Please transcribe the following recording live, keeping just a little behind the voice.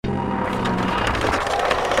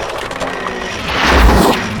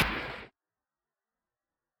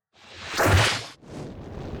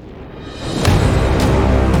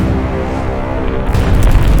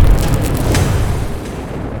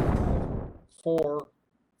4,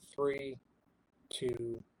 3,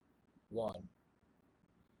 2, 1.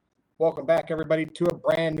 Welcome back, everybody, to a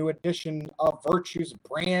brand new edition of Virtue's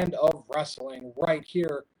Brand of Wrestling right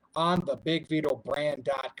here on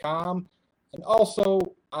thebigvitobrand.com and also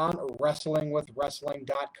on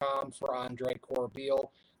wrestlingwithwrestling.com for Andre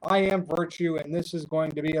Corbeil. I am Virtue, and this is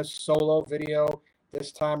going to be a solo video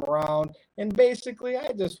this time around. And basically,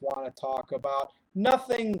 I just want to talk about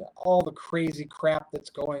nothing, all the crazy crap that's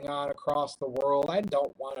going on across the world. I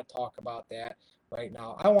don't want to talk about that right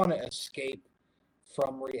now. I want to escape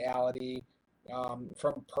from reality,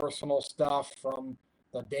 from personal stuff, from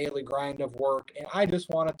the daily grind of work. And I just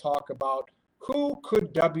want to talk about who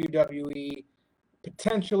could WWE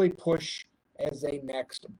potentially push as a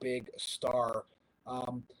next big star.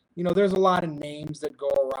 There's a lot of names that go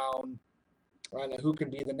around on who could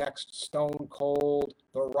be the next Stone Cold,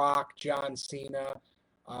 The Rock, John Cena.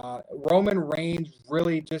 Roman Reigns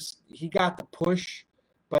really he got the push,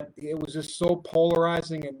 but it was just so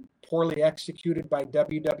polarizing and poorly executed by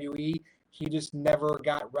WWE. He just never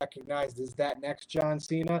got recognized as that next John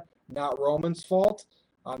Cena. Not Roman's fault.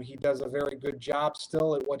 He does a very good job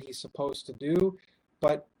still at what he's supposed to do.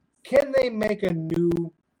 But can they make a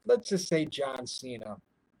new, let's just say, John Cena?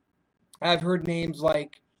 I've heard names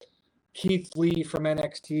like Keith Lee from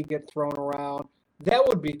NXT get thrown around. That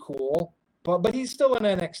would be cool. But he's still in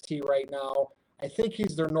NXT right now. I think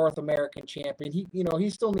he's their North American champion. He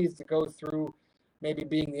still needs to go through maybe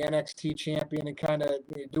being the NXT champion and kind of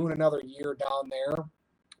doing another year down there.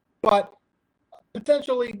 But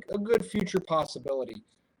potentially a good future possibility.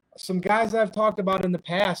 Some guys I've talked about in the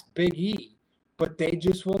past, Big E, but they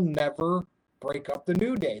just will never break up the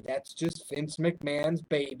New Day. That's just Vince McMahon's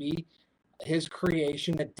baby, his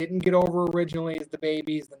creation that didn't get over originally as the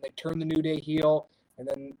babies. Then they turned the New Day heel, and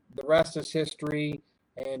then the rest is history.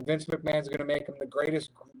 And Vince McMahon's going to make them the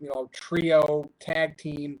greatest, trio, tag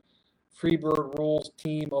team, Freebird Rules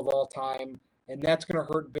team of all time. And that's going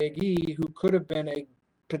to hurt Big E, who could have been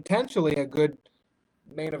potentially a good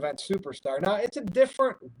main event superstar. Now, it's a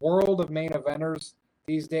different world of main eventers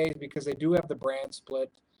these days because they do have the brand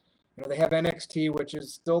split. They have NXT, which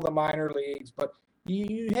is still the minor leagues, but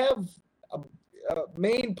you have a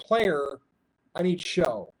main player on each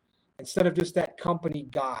show instead of just that company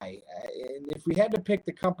guy. And if we had to pick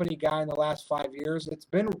the company guy in the last 5 years, it's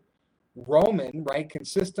been Roman, right,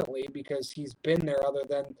 consistently, because he's been there other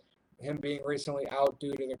than him being recently out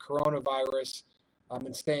due to the coronavirus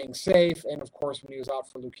and staying safe, and of course when he was out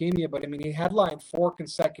for leukemia. But he headlined 4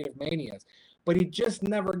 consecutive Manias, but he just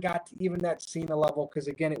never got to even that Cena level because,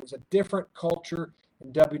 again, it was a different culture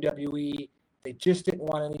in WWE. They just didn't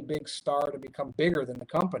want any big star to become bigger than the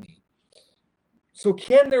company. So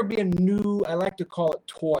can there be a new, I like to call it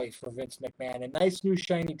toy for Vince McMahon, a nice new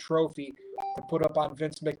shiny trophy to put up on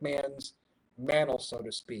Vince McMahon's mantle, so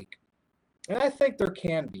to speak? And I think there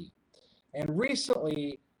can be. And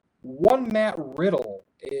recently, one Matt Riddle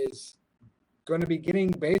is going to be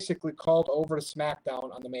getting basically called over to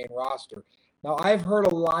SmackDown on the main roster. Now, I've heard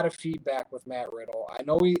a lot of feedback with Matt Riddle. I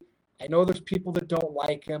know there's people that don't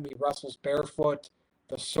like him. He wrestles barefoot,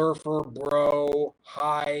 the surfer, bro,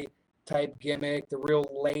 high type gimmick, the real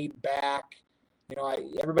laid back.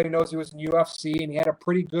 Everybody knows he was in UFC and he had a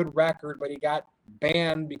pretty good record, but he got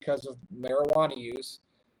banned because of marijuana use.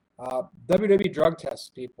 WWE drug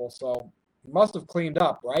tests people, so he must have cleaned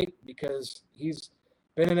up, right? Because he's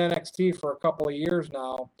been in NXT for a couple of years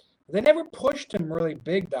now. They never pushed him really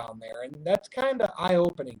big down there, and that's kind of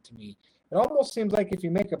eye-opening to me. It almost seems like if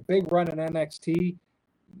you make a big run in NXT,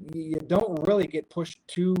 you don't really get pushed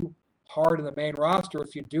too hard in the main roster.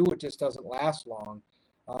 If you do, it just doesn't last long.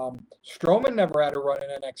 Strowman never had a run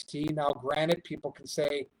in NXT. Now, granted, people can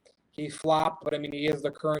say he flopped, but he is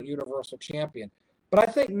the current Universal Champion. But I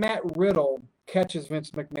think Matt Riddle catches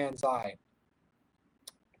Vince McMahon's eye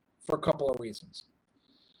for a couple of reasons.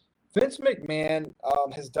 Vince McMahon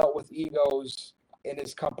has dealt with egos in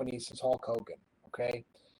his company since Hulk Hogan, okay?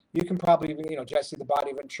 You can probably, Jesse the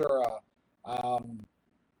Body Ventura,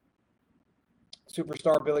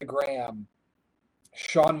 Superstar Billy Graham,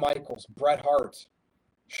 Shawn Michaels, Bret Hart.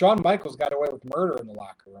 Shawn Michaels got away with murder in the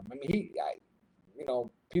locker room.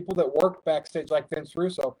 People that worked backstage like Vince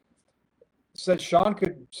Russo said Shawn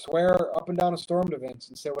could swear up and down a storm to Vince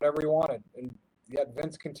and say whatever he wanted. And yet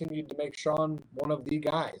Vince continued to make Shawn one of the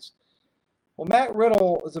guys. Well, Matt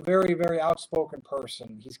Riddle is a very, very outspoken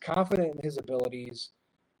person. He's confident in his abilities.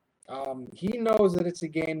 He knows that it's a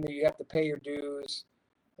game that you have to pay your dues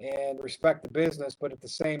and respect the business, but at the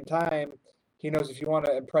same time, he knows if you want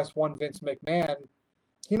to impress one Vince McMahon,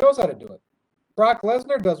 he knows how to do it. Brock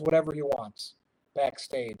Lesnar does whatever he wants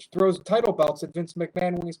backstage, throws title belts at Vince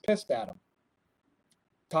McMahon when he's pissed at him.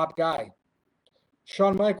 top guy.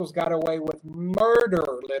 Shawn Michaels got away with murder,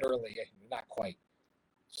 literally. Not quite.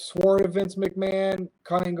 Swore to Vince McMahon,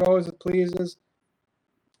 come and go as it pleases,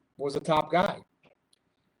 was a top guy.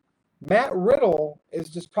 Matt Riddle is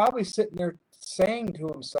just probably sitting there saying to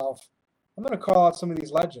himself, I'm going to call out some of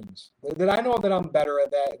these legends that I know that I'm better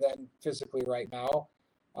at that than physically right now,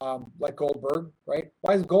 like Goldberg, right?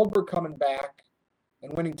 Why is Goldberg coming back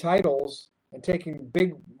and winning titles and taking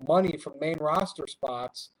big money from main roster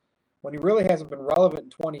spots when he really hasn't been relevant in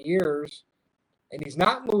 20 years and he's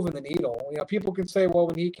not moving the needle? You know, people can say, well,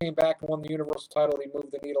 when he came back and won the Universal title, he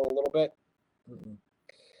moved the needle a little bit. Mm-mm.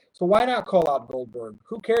 So why not call out Goldberg?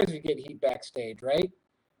 Who cares if you get heat backstage, right?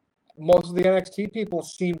 Most of the NXT people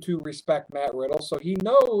seem to respect Matt Riddle, so he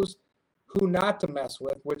knows who not to mess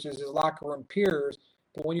with, which is his locker room peers.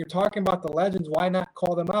 But when you're talking about the legends, why not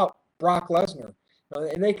call them out? Brock Lesnar.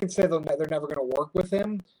 And they can say they're never going to work with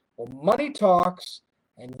him. Well, money talks,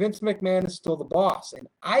 and Vince McMahon is still the boss. And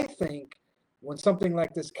I think when something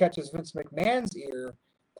like this catches Vince McMahon's ear,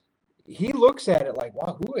 he looks at it like,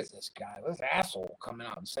 wow, who is this guy? This asshole coming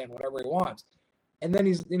out and saying whatever he wants. And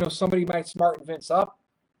then somebody might smarten Vince up.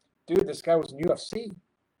 Dude, this guy was in UFC.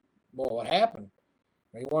 Well, what happened?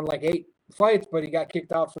 He won like 8 fights, but he got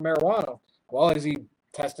kicked out for marijuana. Well, is he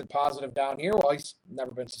tested positive down here? Well, he's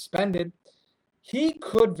never been suspended. He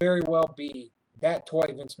could very well be that toy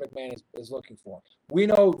Vince McMahon is looking for. We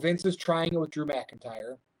know Vince is trying it with Drew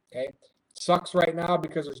McIntyre. Okay, sucks right now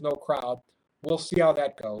because there's no crowd. We'll see how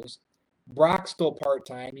that goes. Brock's still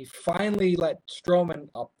part-time. He finally let Strowman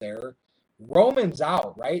up there. Roman's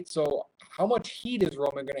out, right? So how much heat is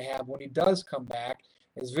Roman going to have when he does come back?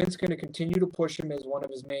 Is Vince going to continue to push him as one of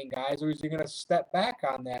his main guys, or is he going to step back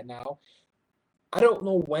on that now? I don't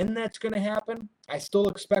know when that's going to happen. I still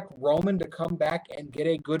expect Roman to come back and get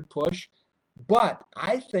a good push, but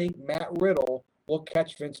I think Matt Riddle will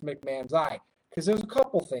catch Vince McMahon's eye because there's a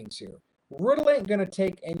couple things here. Riddle ain't going to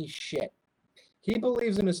take any shit. He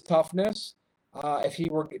believes in his toughness. If he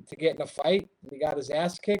were to get in a fight and he got his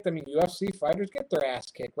ass kicked, I mean, UFC fighters get their ass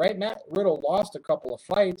kicked, right? Matt Riddle lost a couple of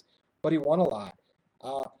fights, but he won a lot.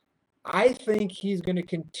 I think he's going to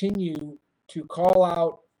continue to call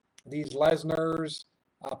out these Lesnars,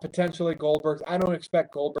 potentially Goldbergs. I don't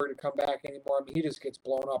expect Goldberg to come back anymore. I mean, he just gets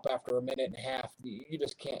blown up after a minute and a half. You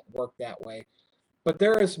just can't work that way. But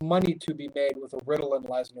there is money to be made with a Riddle and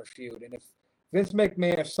Lesnar feud. And if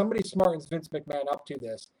somebody smartens Vince McMahon up to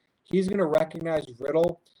this, he's going to recognize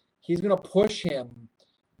Riddle. He's going to push him,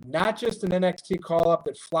 not just an NXT call-up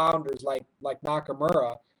that flounders like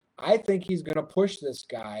Nakamura. I think he's going to push this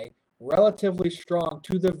guy relatively strong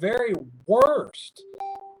to the very worst.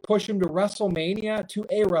 Push him to WrestleMania,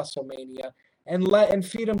 and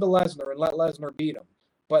feed him to Lesnar and let Lesnar beat him.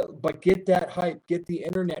 But get that hype, get the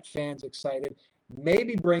internet fans excited.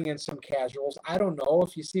 Maybe bring in some casuals. I don't know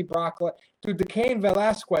if you see Brock. Dude, the Cain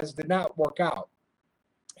Velasquez did not work out.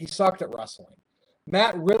 He sucked at wrestling.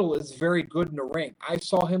 Matt Riddle is very good in the ring. I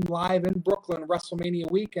saw him live in Brooklyn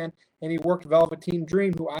WrestleMania weekend, and he worked Velveteen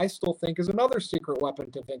Dream, who I still think is another secret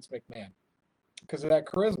weapon to Vince McMahon because of that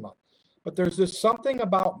charisma. But there's just something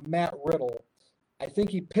about Matt Riddle. I think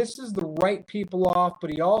he pisses the right people off,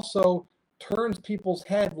 but he also turns people's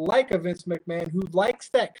head like a Vince McMahon who likes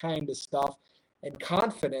that kind of stuff and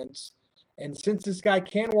confidence. And since this guy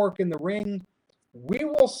can work in the ring, we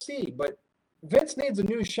will see. But Vince needs a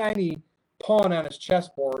new shiny pawn on his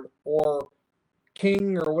chessboard, or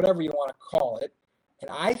king, or whatever you want to call it. And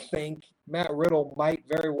I think Matt Riddle might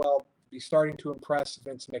very well be starting to impress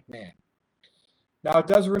Vince McMahon. Now, it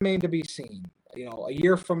does remain to be seen. You know, a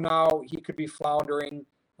year from now, he could be floundering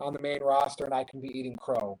on the main roster, and I can be eating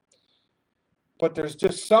crow. But there's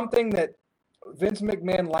just something that Vince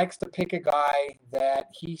McMahon likes to pick a guy that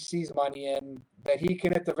he sees money in, that he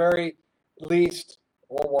can, at the very least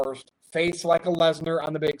or worst, face like a Lesnar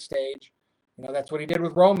on the big stage. You know, that's what he did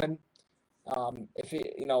with Roman. And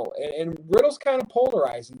Riddle's kind of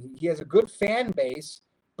polarizing. He has a good fan base,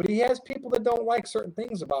 but he has people that don't like certain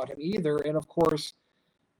things about him either. And of course,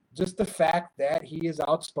 just the fact that he is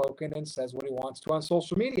outspoken and says what he wants to on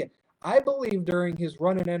social media. I believe during his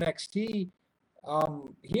run in NXT,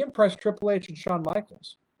 he impressed Triple H and Shawn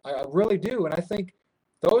Michaels. I really do. And I think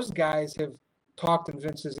those guys have talked in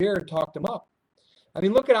Vince's ear and talked him up. I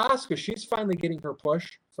mean, look at Asuka. She's finally getting her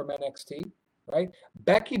push from NXT, right?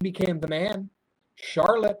 Becky became the man.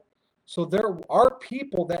 Charlotte. So there are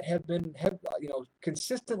people that have been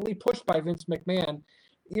consistently pushed by Vince McMahon,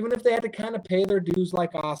 even if they had to kind of pay their dues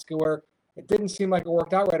like Asuka, where it didn't seem like it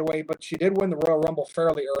worked out right away, but she did win the Royal Rumble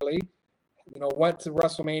fairly early. Went to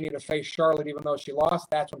WrestleMania to face Charlotte even though she lost.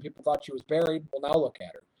 That's when people thought she was buried. Well, now look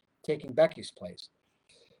at her, taking Becky's place.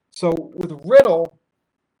 So with Riddle,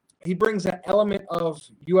 he brings that element of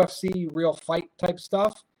UFC real fight type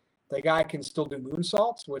stuff. The guy can still do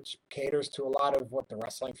moonsaults, which caters to a lot of what the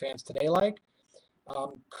wrestling fans today like.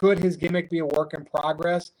 Could his gimmick be a work in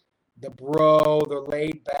progress? The bro, the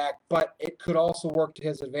laid back, but it could also work to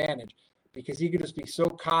his advantage because he could just be so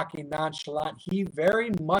cocky, nonchalant. He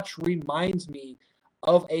very much reminds me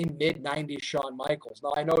of a mid 90s Shawn Michaels.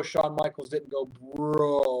 Now, I know Shawn Michaels didn't go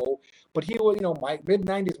bro, but he was, mid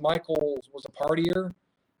 90s Michaels was a partier,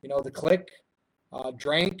 the click,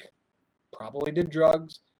 drank, probably did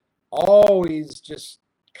drugs, always just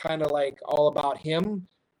kind of like all about him.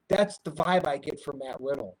 That's the vibe I get from Matt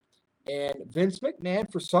Riddle. And Vince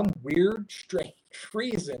McMahon, for some weird, strange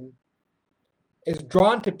reason, is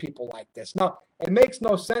drawn to people like this. Now, it makes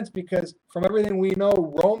no sense because from everything we know,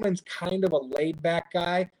 Roman's kind of a laid back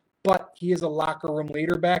guy, but he is a locker room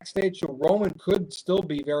leader backstage. So Roman could still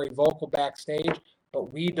be very vocal backstage,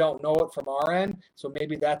 but we don't know it from our end. So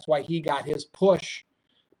maybe that's why he got his push,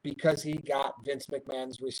 because he got Vince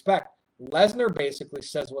McMahon's respect. Lesnar basically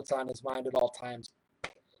says what's on his mind at all times.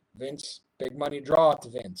 Vince, big money draw to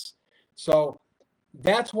Vince. So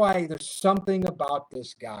that's why there's something about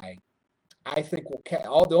this guy I think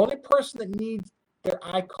the only person that needs their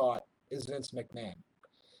eye caught is Vince McMahon.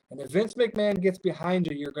 And if Vince McMahon gets behind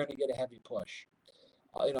you, you're going to get a heavy push.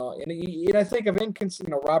 And I think of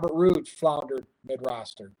Robert Roode floundered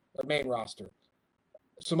mid-roster or main roster.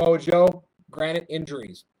 Samoa Joe, granted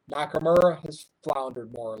injuries. Nakamura has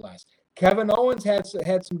floundered more or less. Kevin Owens had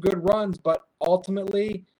some good runs, but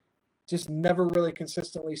ultimately just never really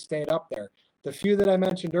consistently stayed up there. The few that I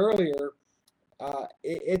mentioned earlier,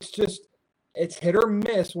 it's hit or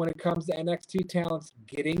miss when it comes to NXT talents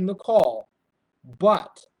getting the call.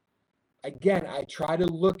 But again, I try to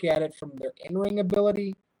look at it from their in-ring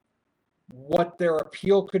ability, what their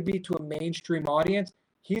appeal could be to a mainstream audience.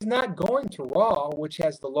 He's not going to Raw, which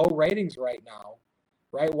has the low ratings right now,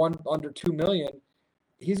 right? One under 2 million.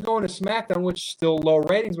 He's going to SmackDown, which still low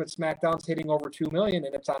ratings, but SmackDown's hitting over 2 million,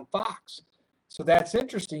 and it's on Fox. So that's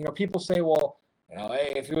interesting. People say, well,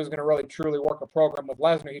 hey, if he was going to really truly work a program with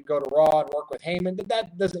Lesnar, he'd go to Raw and work with Heyman.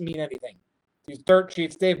 That doesn't mean anything. These dirt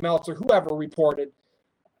sheets, Dave Meltzer, whoever reported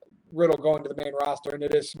Riddle going to the main roster, and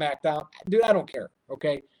it is SmackDown. Dude, I don't care,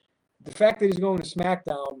 okay? The fact that he's going to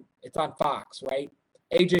SmackDown, it's on Fox, right?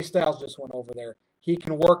 AJ Styles just went over there. He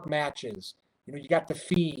can work matches. You got The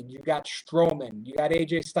Fiend, you got Strowman, you got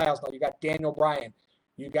AJ Styles now, you got Daniel Bryan,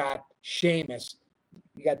 you got Sheamus,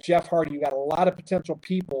 you got Jeff Hardy, you got a lot of potential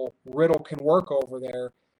people Riddle can work over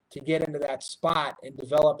there to get into that spot and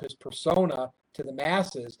develop his persona to the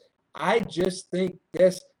masses. I just think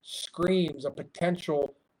this screams a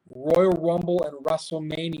potential Royal Rumble and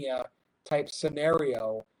WrestleMania type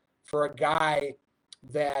scenario for a guy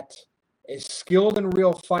that is skilled in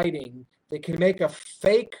real fighting. They can make a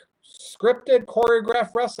fake scripted,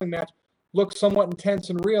 choreographed wrestling match look somewhat intense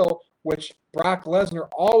and real, which Brock Lesnar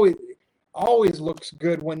always looks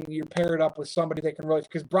good when you're paired up with somebody that can really,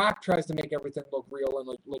 because Brock tries to make everything look real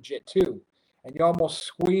and legit too. And you almost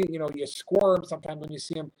squeeze, you squirm sometimes when you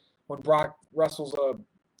see him when Brock wrestles a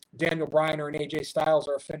Daniel Bryan or an AJ Styles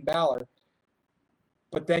or a Finn Balor.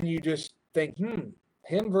 But then you just think,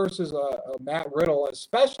 him versus a Matt Riddle,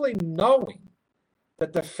 especially knowing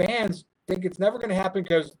that the fans think it's never going to happen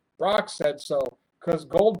because Brock said so, because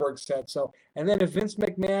Goldberg said so. And then if Vince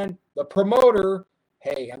McMahon, the promoter,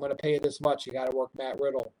 hey, I'm going to pay you this much, you got to work Matt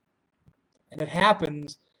Riddle. And it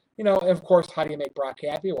happens, of course, how do you make Brock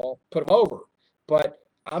happy? Well, put him over. But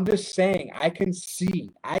I'm just saying, I can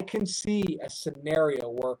see a scenario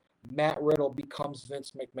where Matt Riddle becomes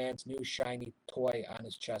Vince McMahon's new shiny toy on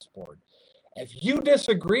his chessboard. If you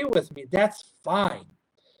disagree with me, that's fine,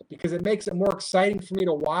 because it makes it more exciting for me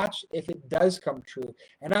to watch if it does come true.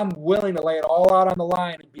 And I'm willing to lay it all out on the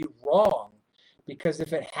line and be wrong, because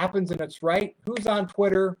if it happens and it's right, who's on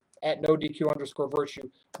Twitter at @NoDQ_virtue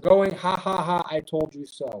going, ha, ha, ha, I told you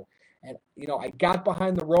so. And, I got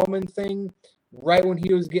behind the Roman thing right when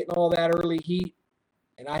he was getting all that early heat,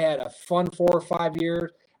 and I had a fun 4 or 5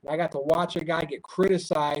 years, and I got to watch a guy get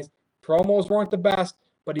criticized. Promos weren't the best,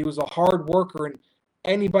 but he was a hard worker, and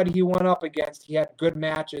anybody he went up against, he had good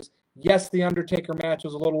matches. Yes, the Undertaker match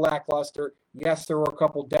was a little lackluster. Yes, there were a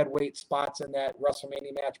couple dead weight spots in that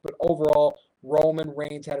WrestleMania match, but overall, Roman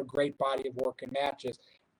Reigns had a great body of work in matches.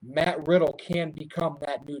 Matt Riddle can become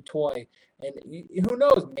that new toy, and who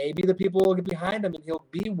knows, maybe the people will get behind him and he'll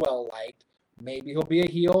be well-liked. Maybe he'll be a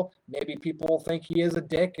heel. Maybe people will think he is a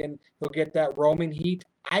dick and he'll get that Roman heat.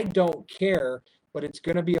 I don't care, but it's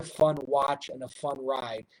going to be a fun watch and a fun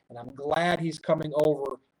ride. And I'm glad he's coming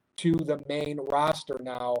over to the main roster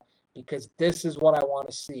now because this is what I want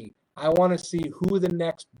to see. I want to see who the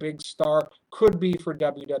next big star could be for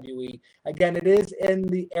WWE. Again, it is in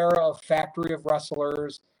the era of factory of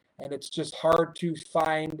wrestlers, and it's just hard to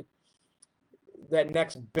find that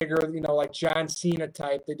next bigger, like John Cena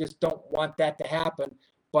type. They just don't want that to happen.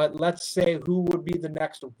 But let's say who would be the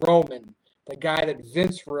next Roman, the guy that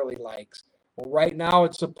Vince really likes. Well, right now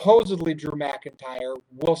it's supposedly Drew McIntyre.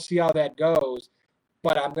 We'll see how that goes.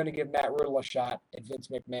 But I'm going to give Matt Riddle a shot at Vince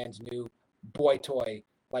McMahon's new boy toy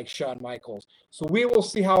like Shawn Michaels. So we will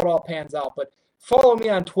see how it all pans out. But follow me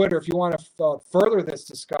on Twitter if you want to further this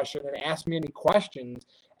discussion and ask me any questions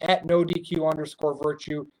at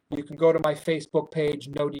NoDQ_Virtue. You can go to my Facebook page,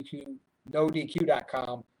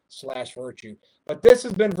 nodq.com/virtue. But this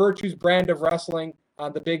has been Virtue's Brand of Wrestling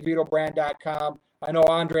on thebigvitobrand.com. I know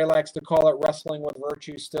Andre likes to call it Wrestling with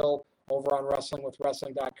Virtue still over on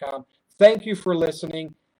wrestlingwithwrestling.com. Thank you for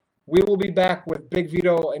listening. We will be back with Big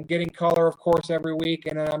Vito and Getting Color, of course, every week.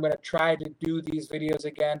 And then I'm going to try to do these videos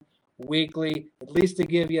again weekly, at least to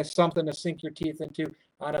give you something to sink your teeth into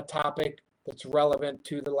on a topic that's relevant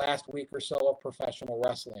to the last week or so of professional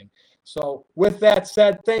wrestling. So with that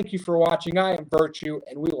said, thank you for watching. I am Virtue,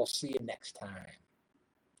 and we will see you next time.